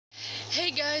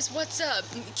Hey guys, what's up?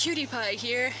 Cutie Pie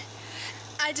here.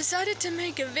 I decided to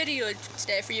make a video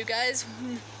today for you guys,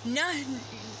 not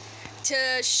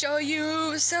to show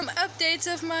you some updates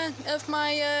of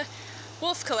my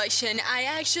wolf collection. I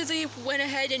actually went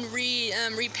ahead and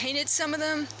repainted some of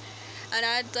them, and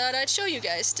I thought I'd show you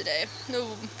guys today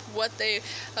what they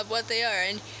are.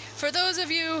 And for those of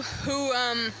you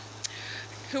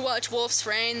who watch Wolf's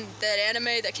Rain, that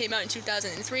anime that came out in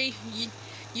 2003,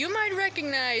 you might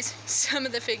recognize some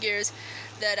of the figures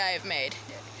that I've made.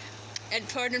 And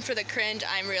pardon for the cringe,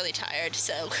 I'm really tired,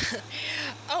 so...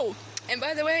 Oh, and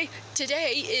by the way,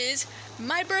 today is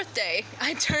my birthday.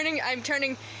 I'm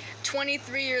turning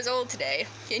 23 years old today.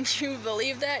 Can you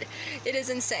believe that? It is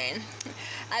insane.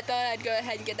 I thought I'd go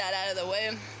ahead and get that out of the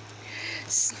way.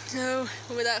 So,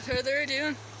 without further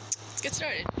ado, let's get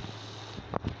started.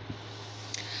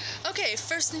 Okay,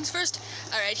 first things first.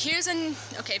 Alright,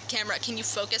 okay, camera, can you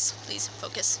focus? Please,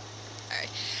 focus.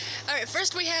 Alright,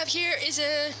 first we have here is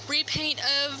a repaint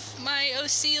of my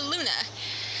OC Luna.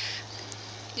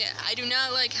 Yeah, I do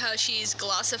not like how she's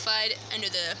glossified under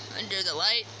the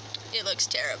light. It looks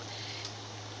terrible.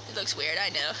 It looks weird, I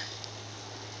know.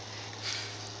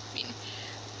 I mean,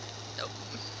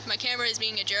 my camera is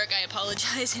being a jerk, I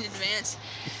apologize in advance.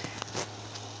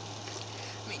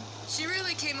 I mean, she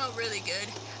really came out really good.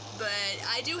 But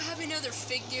I do have another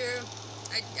figure.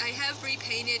 I have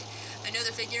repainted another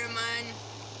figure of mine,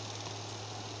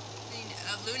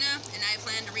 of Luna, and I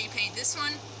plan to repaint this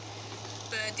one.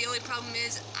 But the only problem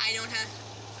is I don't have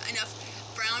enough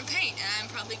brown paint, and I'm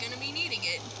probably going to be needing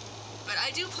it. But I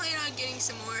do plan on getting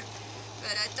some more,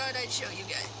 but I thought I'd show you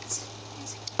guys.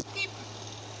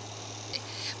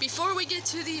 Before we get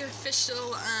to the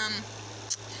official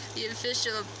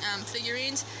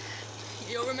figurines,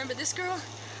 you'll remember this girl?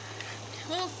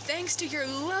 Well, thanks to your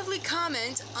lovely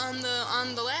comment on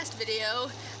the last video,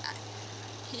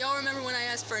 y'all remember when I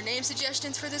asked for name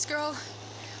suggestions for this girl?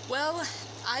 Well,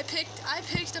 I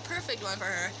picked a perfect one for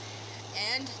her,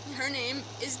 and her name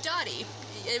is Dottie.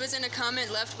 It was in a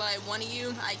comment left by one of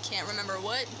you, I can't remember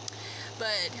what,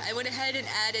 but I went ahead and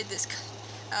added this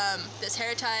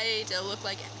hair tie to look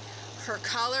like her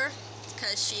collar,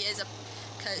 because she is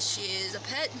a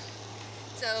pet.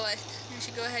 So I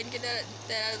should go ahead and get that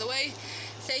out of the way.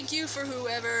 Thank you for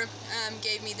whoever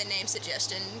gave me the name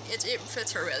suggestion. It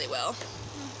fits her really well.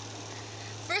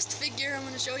 First figure I'm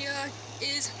going to show you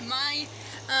is my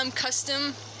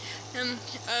custom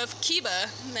of Kiba,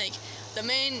 like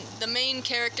the main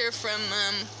character from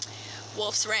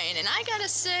Wolf's Rain. And I gotta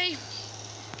say,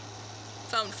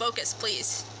 phone focus,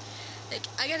 please. Like,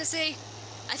 I gotta say,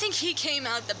 I think he came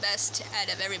out the best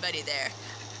out of everybody there.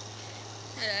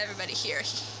 Everybody here.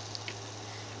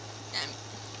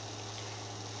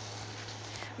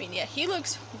 I mean, yeah, he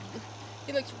looks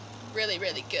really,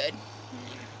 really good.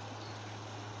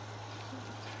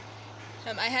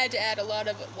 I had to add a lot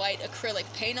of white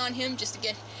acrylic paint on him just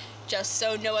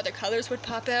so no other colors would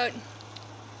pop out.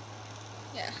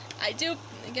 Yeah, I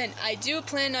do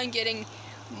plan on getting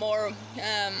more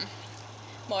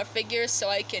figures so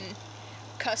I can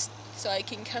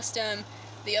custom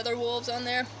the other wolves on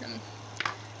there.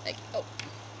 Like, oh,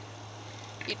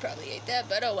 you'd probably ate that,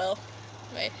 but oh well.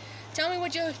 Anyway, tell me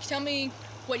what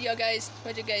you guys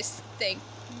think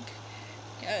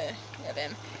of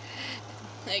him.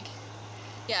 Like,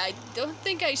 yeah, I don't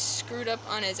think I screwed up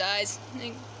on his eyes.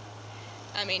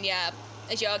 I mean, yeah,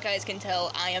 as y'all guys can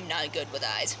tell, I am not good with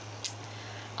eyes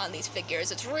on these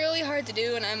figures. It's really hard to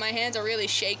do, and my hands are really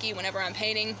shaky whenever I'm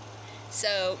painting.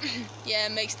 So, yeah,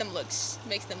 it makes them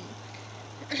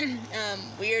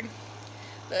weird.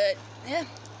 But yeah,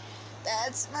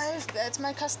 that's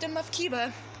my custom of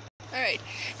Kiba. Alright,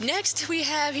 next we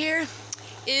have here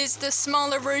is the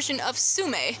smaller version of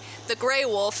Sume, the gray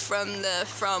wolf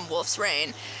from Wolf's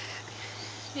Rain.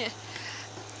 Yeah.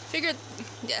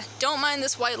 Don't mind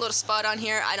this white little spot on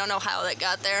here. I don't know how that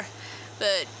got there,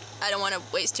 but I don't want to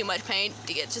waste too much paint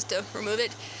just to remove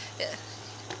it. Yeah,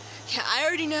 I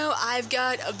already know I've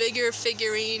got a bigger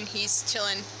figurine. He's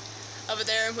chilling over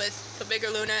there with the bigger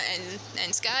Luna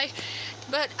and Sky,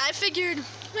 but I figured,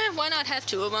 why not have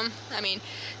two of them? I mean,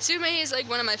 Sume is like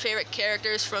one of my favorite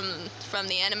characters from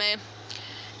the anime,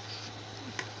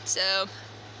 so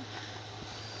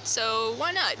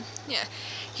why not? Yeah,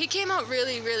 he came out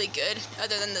really, really good.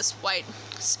 Other than this white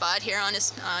spot here on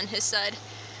his side,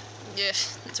 yeah,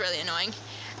 it's really annoying.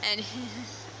 And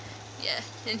yeah,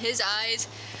 and his eyes,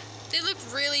 they look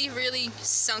really, really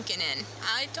sunken in.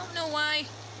 I don't know why.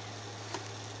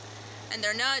 And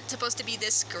they're not supposed to be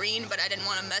this green, but I didn't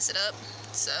want to mess it up,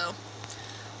 so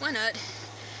why not?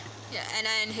 Yeah, and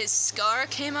then his scar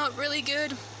came out really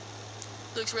good.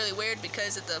 looks really weird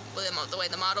because of the way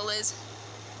the model is.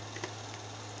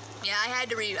 Yeah, I had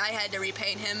to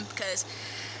repaint him because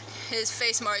his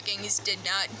face markings did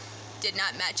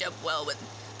not match up well with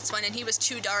this one, and he was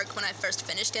too dark when I first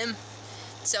finished him.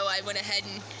 So I went ahead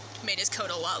and made his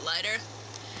coat a lot lighter.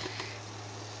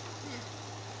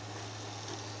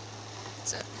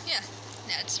 So yeah,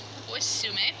 that's my boy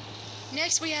Sume.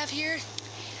 Next we have here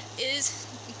is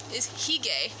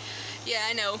Hige. Yeah,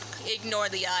 I know. Ignore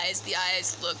the eyes. The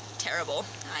eyes look terrible.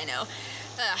 I know.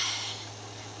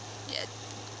 Yeah.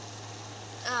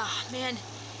 Ah, man.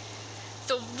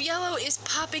 The yellow is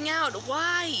popping out.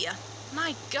 Why?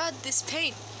 My God, this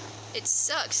paint. It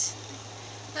sucks.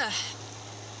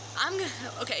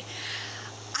 Okay.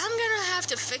 I'm gonna have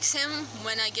to fix him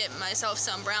when I get myself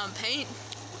some brown paint.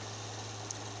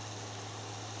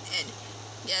 And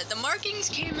yeah, the markings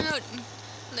came out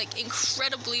like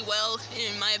incredibly well,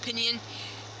 in my opinion.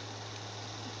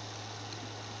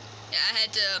 Yeah, I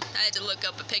had to look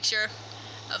up a picture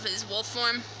of his wolf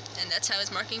form, and that's how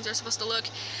his markings are supposed to look.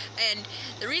 And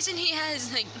the reason he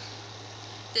has like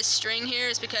this string here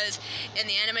is because in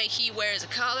the anime he wears a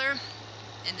collar,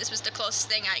 and this was the closest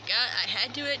thing I got. I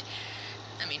had to it.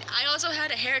 I mean, I also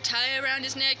had a hair tie around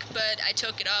his neck, but I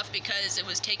took it off because it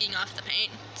was taking off the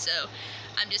paint. So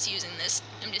I'm just using this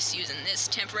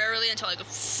temporarily until I could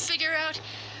figure out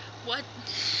what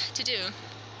to do.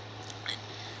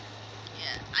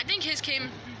 Yeah, I think his came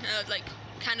out like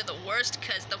kind of the worst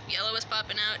because the yellow was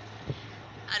popping out.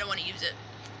 I don't want to use it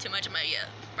too much of my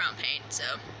brown paint, so.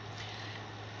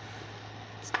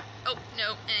 Oh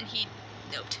no, and he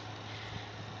noped.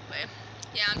 Wait.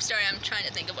 Yeah, I'm sorry, I'm trying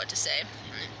to think of what to say.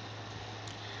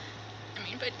 I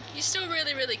mean, but he's still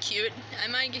really, really cute.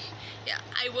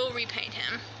 I will repaint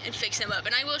him and fix him up,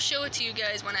 and I will show it to you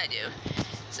guys when I do.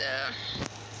 So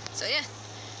yeah,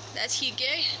 that's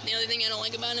Hige. The only thing I don't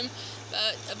like about him,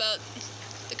 about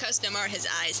the custom, are his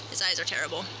eyes. His eyes are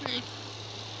terrible.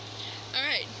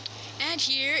 Alright, and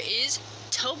here is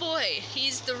Toboy.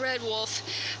 He's the red wolf.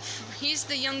 He's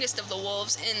the youngest of the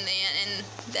wolves in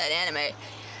that anime.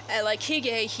 Like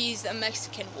Hige, he's a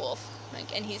Mexican wolf,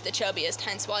 and he's the chubbiest,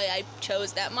 hence why I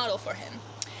chose that model for him.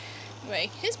 Anyway,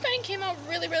 his paint came out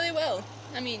really, really well.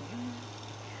 I mean,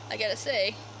 I gotta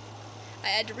say, I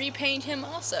had to repaint him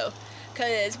also,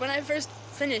 because when I first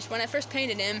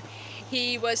painted him,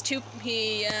 he was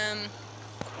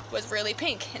really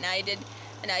pink, and I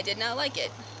did not like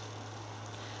it.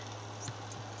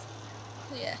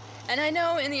 Yeah. And I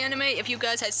know in the anime, if you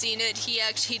guys had seen it,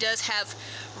 he does have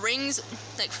rings,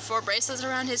 like 4 bracelets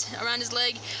around his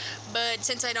leg. But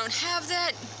since I don't have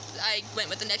that, I went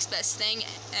with the next best thing,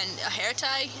 and a hair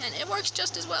tie, and it works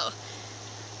just as well.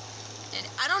 And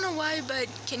I don't know why, but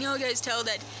can you guys tell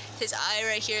that his eye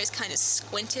right here is kind of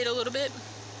squinted a little bit?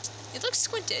 It looks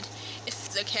squinted.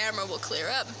 If the camera will clear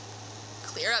up,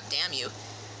 damn you.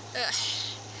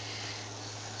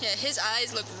 Yeah, his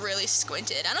eyes look really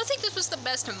squinted. I don't think this was the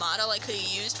best model I could have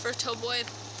used for Toboy.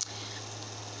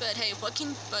 But hey, what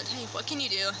can you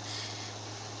do?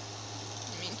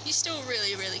 I mean, he's still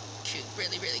really, really cute.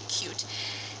 Really, really cute.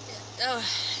 Yeah. Oh.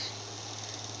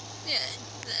 Yeah,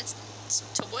 that's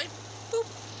Toboy. Boop.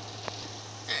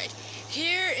 Alright.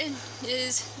 Here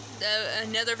is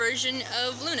another version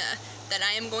of Luna that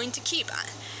I am going to keep on.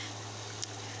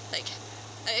 Like,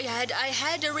 I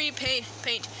had to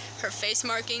repaint her face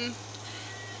marking.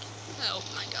 Oh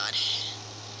my God.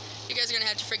 You guys are gonna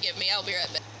have to forgive me. I'll be right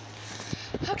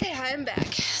back. Okay, I'm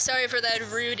back. Sorry for that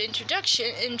rude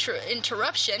interruption.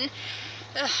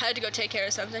 I had to go take care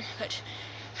of something. But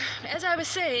as I was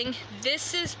saying,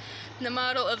 this is the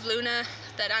model of Luna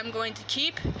that I'm going to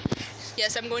keep.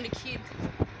 Yes, I'm going to keep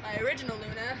my original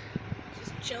Luna,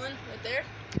 just chilling right there.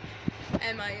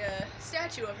 And my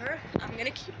statue of her, I'm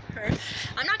gonna keep her.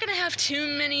 I'm not gonna have too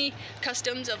many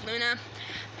customs of Luna.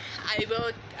 I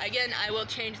will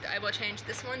change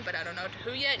this one, but I don't know to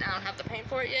who yet, and I don't have the paint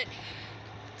for it yet.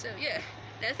 So yeah,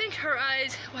 and I think her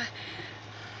eyes. Well,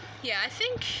 yeah, I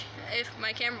think if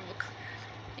my camera will,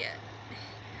 yeah,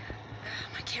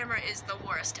 my camera is the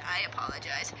worst. I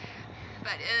apologize,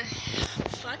 but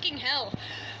fucking hell.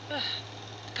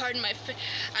 Pardon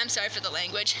I'm sorry for the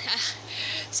language.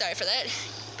 Sorry for that.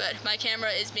 But my camera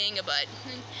is being a butt.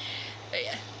 But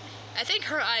yeah, I think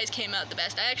her eyes came out the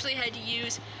best. I actually had to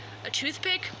use a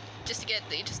toothpick just to get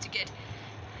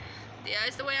the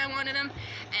eyes the way I wanted them,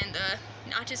 and the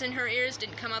notches in her ears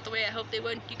didn't come out the way I hoped they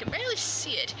would. You can barely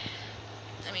see it.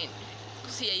 I mean,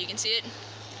 yeah, you can see it.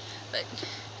 But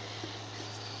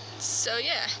so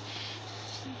yeah,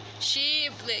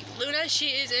 Luna, she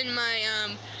is in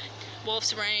my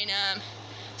Wolf's Rain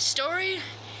story,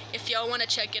 If y'all want to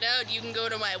check it out, you can go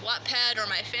to my Wattpad or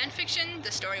my fanfiction.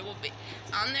 The story will be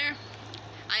on there.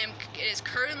 It is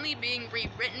currently being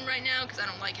rewritten right now because I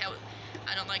don't like how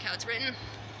it's written.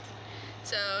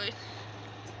 So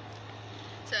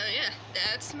yeah,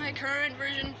 that's my current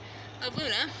version of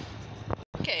Luna.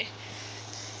 Okay.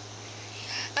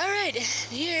 Alright,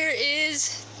 here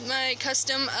is my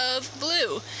custom of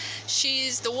Blue.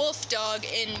 She's the wolf dog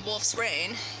in Wolf's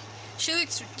Rain. She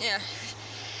looks,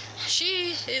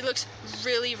 it looks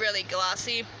really, really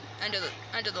glossy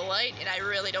under the light, and I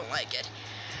really don't like it.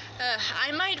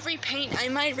 I might repaint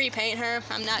her.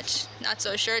 I'm not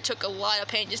so sure. It took a lot of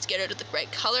paint just to get her to the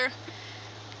right color.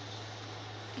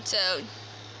 So,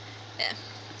 yeah.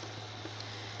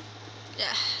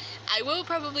 I will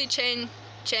probably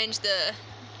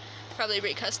probably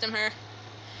recustom her,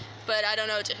 but I don't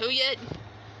know to who yet.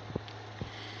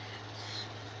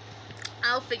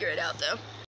 I'll figure it out though.